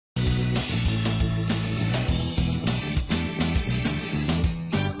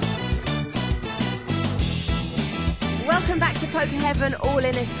Welcome back to Poker Heaven, all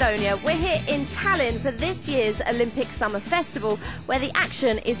in Estonia. We're here in Tallinn for this year's Olympic Summer Festival, where the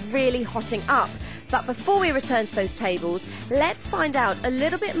action is really hotting up. But before we return to those tables, let's find out a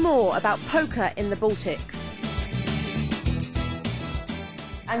little bit more about poker in the Baltics.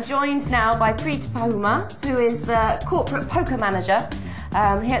 I'm joined now by Preet Pahuma, who is the corporate poker manager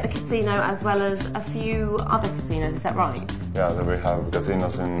here at the casino, as well as a few other casinos. Is that right? Yeah, we have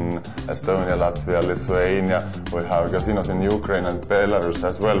casinos in Estonia, Latvia, Lithuania. We have casinos in Ukraine and Belarus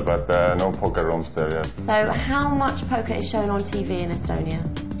as well, but no poker rooms there yet. So how much poker is shown on TV in Estonia?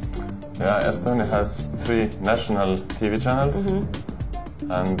 Yeah, Estonia has 3 national TV channels,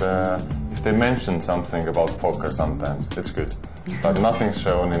 and if they mention something about poker sometimes, it's good. But nothing's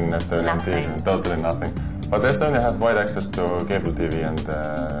shown in Estonian TV, totally nothing. But Estonia has wide access to cable TV, and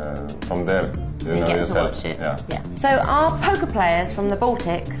from there, you know yourself. Yeah. So are poker players from the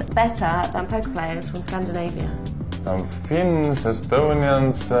Baltics better than poker players from Scandinavia? Finns,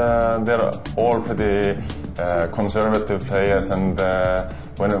 Estonians, they're all pretty conservative players, and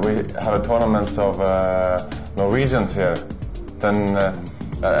when we have tournaments of Norwegians here, then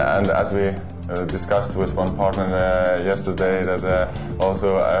and as we discussed with one partner yesterday, that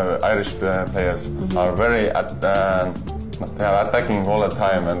also Irish players are very they are attacking all the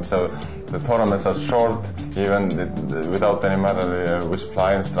time, and so the tournaments are short, even without any matter which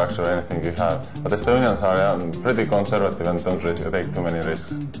blind structure or anything you have. But Estonians are pretty conservative and don't really take too many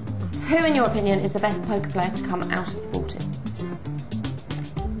risks. Who, in your opinion, is the best poker player to come out of the Baltic?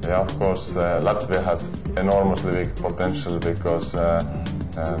 Yeah, of course, Latvia has enormously big potential, because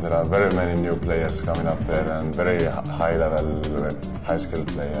there are very many new players coming up there, and very high-level, high-skilled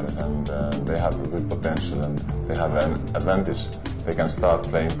players, and they have good potential, and they have an advantage. They can start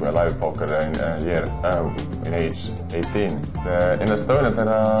playing live poker in age 18. In Estonia, there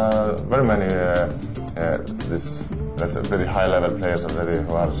are very many that's very high-level players already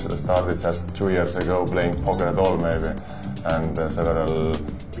who have started just 2 years ago playing poker at all, maybe, and several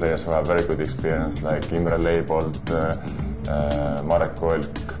players who have very good experience, like Imre Leibold, Marek Koelk,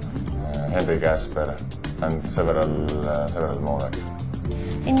 Henry Gasper, and several more.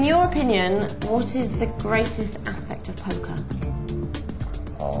 In your opinion, what is the greatest aspect of poker?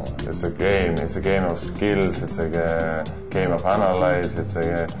 Oh, it's a game. It's a game of skills. It's a game of analyze. It's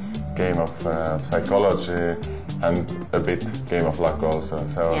a game of psychology, and a bit game of luck also.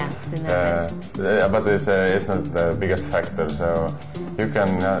 So, but it's not the biggest factor. So you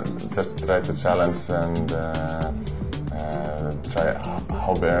can just try to challenge and try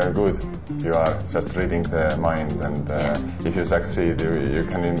how good you are, just reading the mind, and if you succeed, you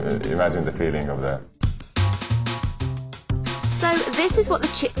can imagine the feeling of that. So this is what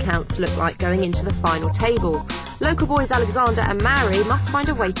the chip counts look like going into the final table. Local boys Alexander and Mary must find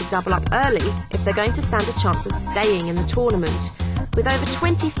a way to double up early if they're going to stand a chance of staying in the tournament. With over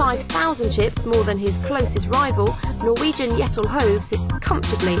 25,000 chips, more than his closest rival, Norwegian Kjetil Hove sits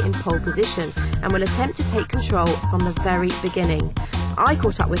comfortably in pole position and will attempt to take control from the very beginning. I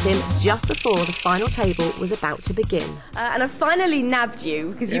caught up with him just before the final table was about to begin. And I finally nabbed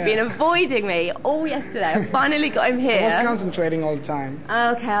you, because you've been avoiding me all yesterday. I finally got him here. I was concentrating all the time.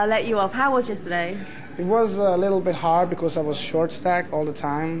 Okay, I'll let you off. How was yesterday? It was a little bit hard because I was short stack all the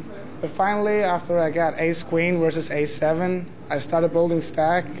time. But finally, after I got ace-queen versus ace-7, I started building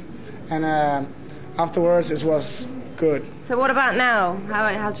stack, and afterwards it was good. So what about now?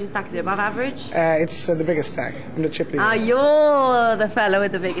 How's your stack? Is it above average? It's the biggest stack. I'm the chip leader. Ah, you're the fellow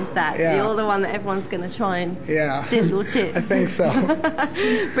with the biggest stack. Yeah. You're the one that everyone's going to try and steal your chips. I think so.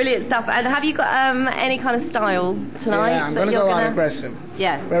 Brilliant stuff. And have you got any kind of style tonight? Yeah, I'm going to go out aggressive.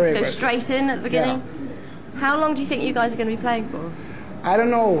 Yeah, very just go straight in at the beginning? Yeah. How long do you think you guys are going to be playing for? I don't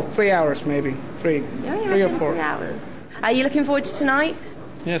know, 3 hours maybe. Three or 4. 3 hours. Are you looking forward to tonight?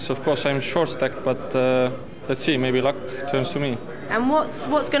 Yes, of course. I'm short stacked, but let's see, maybe luck turns to me. And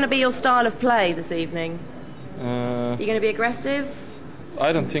what's going to be your style of play this evening? Are you going to be aggressive?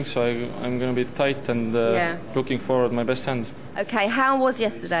 I don't think so. I'm going to be tight and looking forward my best hand. Okay, how was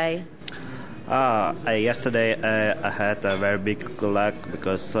yesterday? Yesterday I had a very big luck,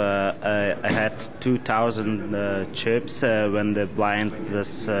 because I had 2,000 chips when the blind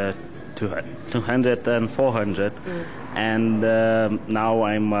was 200 and 400, and now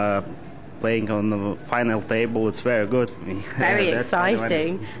I'm playing on the final table. It's very good. Very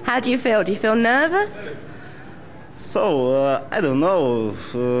exciting. How do you feel? Do you feel nervous? So I don't know.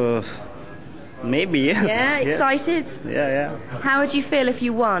 Maybe yes. Yeah, excited. Yeah. How would you feel if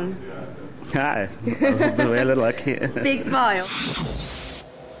you won? Hi, I would be really lucky. Big smile.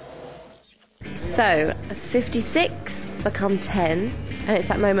 So, 56 become 10, And it's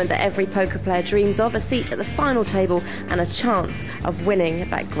that moment that every poker player dreams of, a seat at the final table and a chance of winning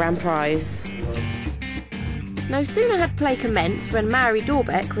that grand prize. No sooner had play commenced when Mari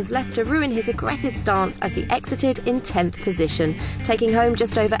Dorbeck was left to ruin his aggressive stance as he exited in 10th position, taking home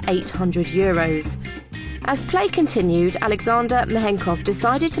just over €800. As play continued, Alexander Mehenkov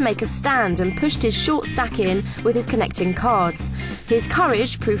decided to make a stand and pushed his short stack in with his connecting cards. His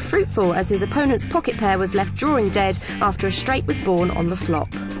courage proved fruitful as his opponent's pocket pair was left drawing dead after a straight was born on the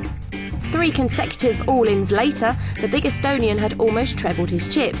flop. 3 consecutive all-ins later, the big Estonian had almost trebled his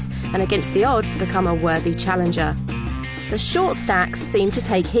chips and against the odds become a worthy challenger. The short stacks seemed to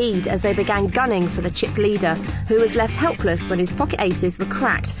take heed as they began gunning for the chip leader, who was left helpless when his pocket aces were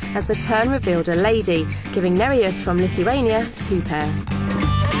cracked as the turn revealed a lady, giving Nerijus from Lithuania 2 pair.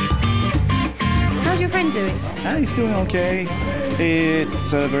 How's your friend doing? He's doing okay.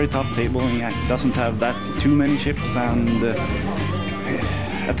 It's a very tough table. He doesn't have that too many chips, and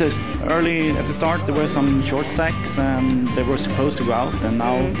at the start there were some short stacks and they were supposed to go out, and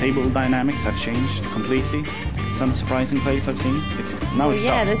now table dynamics have changed completely. Some surprising plays I've seen. It's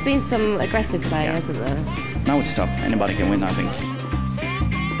tough. There's been some aggressive play, hasn't there? Now it's tough. Anybody can win, I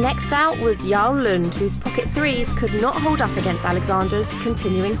think. Next out was Jarl Lund, whose pocket threes could not hold up against Alexander's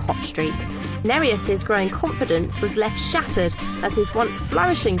continuing hot streak. Nerijus's growing confidence was left shattered as his once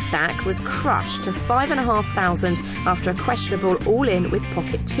flourishing stack was crushed to 5,500 after a questionable all-in with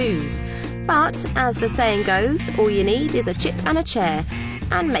pocket twos. But, as the saying goes, all you need is a chip and a chair,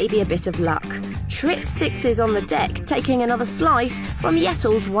 and maybe a bit of luck. Trip sixes on the deck, taking another slice from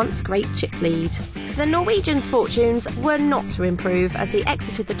Jettel's once great chip lead. The Norwegian's fortunes were not to improve as he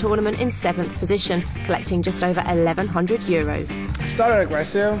exited the tournament in 7th position, collecting just over €1,100. Started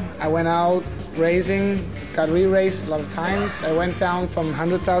aggressive. I went out raising, got re-raised a lot of times. I went down from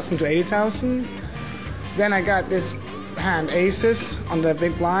 100,000 to 80,000. Then I got this hand aces on the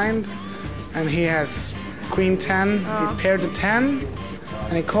big blind, and he has queen 10. He paired the 10,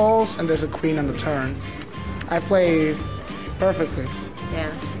 and he calls, and there's a queen on the turn. I played perfectly. Yeah.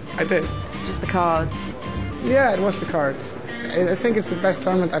 I did. Just the cards. Yeah, it was the cards. I think it's the best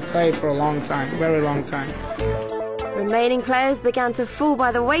tournament I've played for a long time, very long time. Remaining players began to fall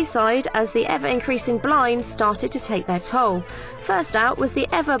by the wayside as the ever-increasing blinds started to take their toll. First out was the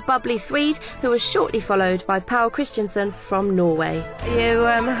ever-bubbly Swede, who was shortly followed by Paul Christiansen from Norway. Are you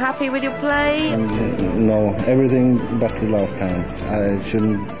happy with your play? No, everything but the last hand. I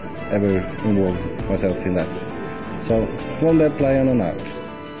shouldn't ever involve myself in that. So, one bad play and an out.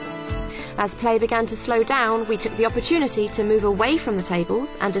 As play began to slow down, we took the opportunity to move away from the tables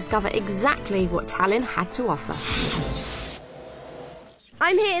and discover exactly what Tallinn had to offer.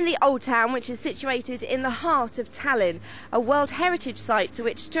 I'm here in the Old Town, which is situated in the heart of Tallinn, a World Heritage Site to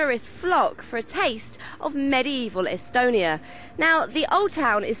which tourists flock for a taste of medieval Estonia. Now, the Old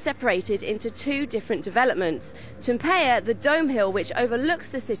Town is separated into 2 different developments. Tumpea, the dome hill which overlooks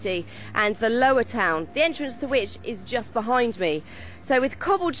the city, and the Lower Town, the entrance to which is just behind me. So with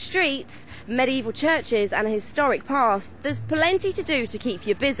cobbled streets, medieval churches and a historic past, there's plenty to do to keep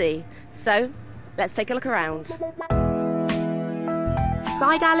you busy. So, let's take a look around.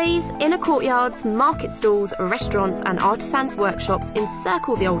 Side alleys, inner courtyards, market stalls, restaurants and artisans' workshops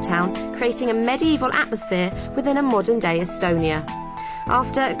encircle the Old Town, creating a medieval atmosphere within a modern-day Estonia.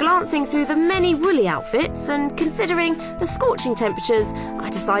 After glancing through the many woolly outfits and considering the scorching temperatures,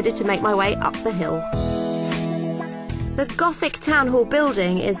 I decided to make my way up the hill. The Gothic Town Hall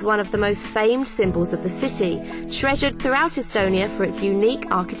building is one of the most famed symbols of the city, treasured throughout Estonia for its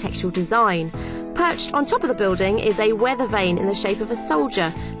unique architectural design. Perched on top of the building is a weather vane in the shape of a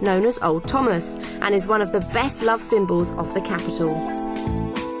soldier, known as Old Thomas, and is one of the best-loved symbols of the capital.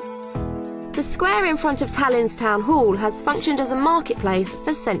 The square in front of Tallinn's Town Hall has functioned as a marketplace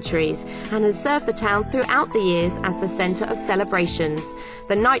for centuries and has served the town throughout the years as the centre of celebrations.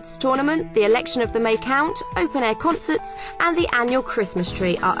 The Knights Tournament, the election of the May Count, open-air concerts and the annual Christmas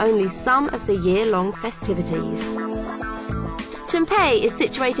tree are only some of the year-long festivities. Tumpea is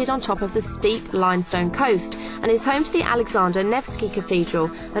situated on top of the steep limestone coast and is home to the Alexander Nevsky Cathedral,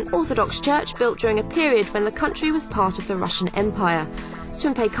 an Orthodox church built during a period when the country was part of the Russian Empire.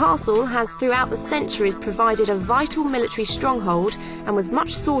 Tumpea Castle has throughout the centuries provided a vital military stronghold and was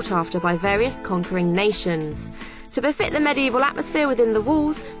much sought after by various conquering nations. To befit the medieval atmosphere within the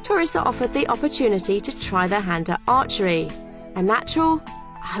walls, tourists are offered the opportunity to try their hand at archery. A natural,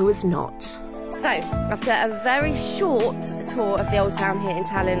 I was not. So, after a very short tour of the Old Town here in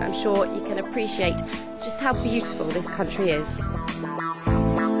Tallinn, I'm sure you can appreciate just how beautiful this country is.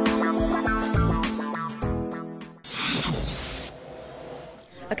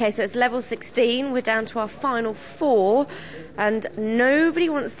 Okay, so it's level 16. We're down to our final 4, and nobody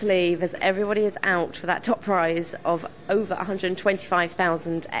wants to leave as everybody is out for that top prize of over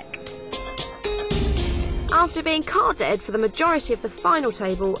 125,000 ek. After being car dead for the majority of the final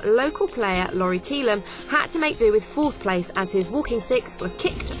table, local player Laurie Teelam had to make do with 4th place as his walking sticks were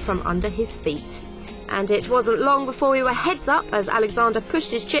kicked from under his feet. And it wasn't long before we were heads up as Alexander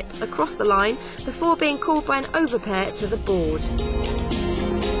pushed his chips across the line before being called by an overpair to the board.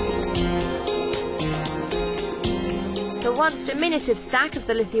 The once diminutive stack of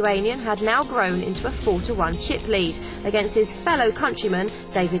the Lithuanian had now grown into a 4-1 chip lead against his fellow countryman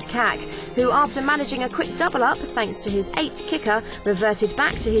David Kak, who after managing a quick double-up thanks to his 8 kicker, reverted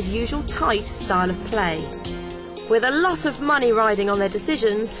back to his usual tight style of play. With a lot of money riding on their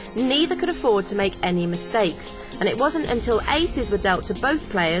decisions, neither could afford to make any mistakes, and it wasn't until aces were dealt to both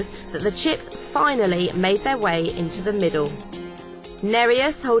players that the chips finally made their way into the middle.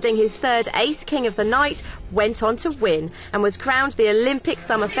 Nereus, holding his 3rd ace king of the night, went on to win and was crowned the Olympic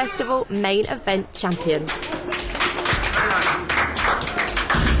Summer Festival main event champion.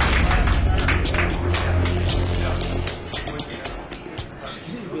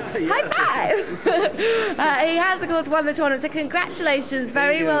 High five! He has, of course, won the tournament, so congratulations,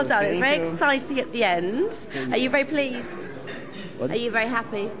 very well done. It's very exciting at the end. Are you very pleased? What? Are you very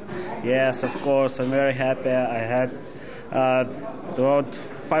happy? Yes, of course, I'm very happy. I had about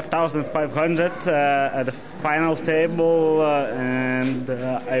 5,500 at the final table, and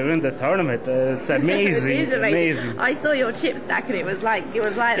I win the tournament. It's amazing. It is amazing. I saw your chip stack, and it was like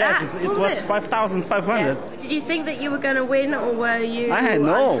yes, that. Yes, it was 5,500. Yeah. Did you think that you were going to win, or were you? I had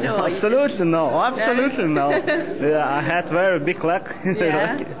no, unsure? absolutely no, absolutely no. Yeah, I had very big luck.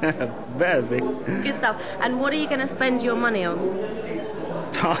 Yeah. Very big. Good stuff. And what are you going to spend your money on?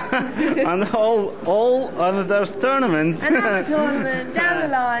 On all other tournaments. Another tournament down the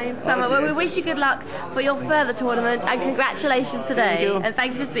line. Summer. Well, we wish you good luck for your further tournament, and congratulations today. And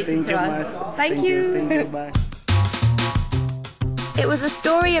thank you for speaking to us. Thank you. Thank you. Bye. It was a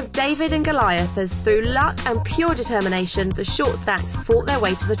story of David and Goliath as through luck and pure determination the short stacks fought their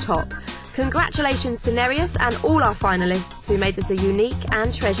way to the top. Congratulations to Nereus and all our finalists who made this a unique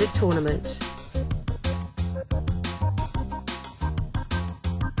and treasured tournament.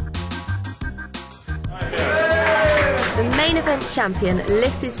 The main event champion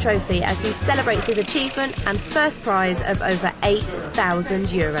lifts his trophy as he celebrates his achievement and first prize of over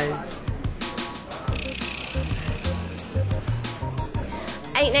 €8,000.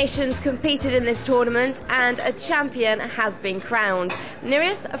 8 nations competed in this tournament and a champion has been crowned.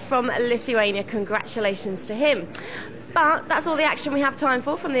 Nereus from Lithuania, congratulations to him. But that's all the action we have time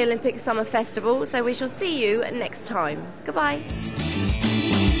for from the Olympic Summer Festival, so we shall see you next time. Goodbye.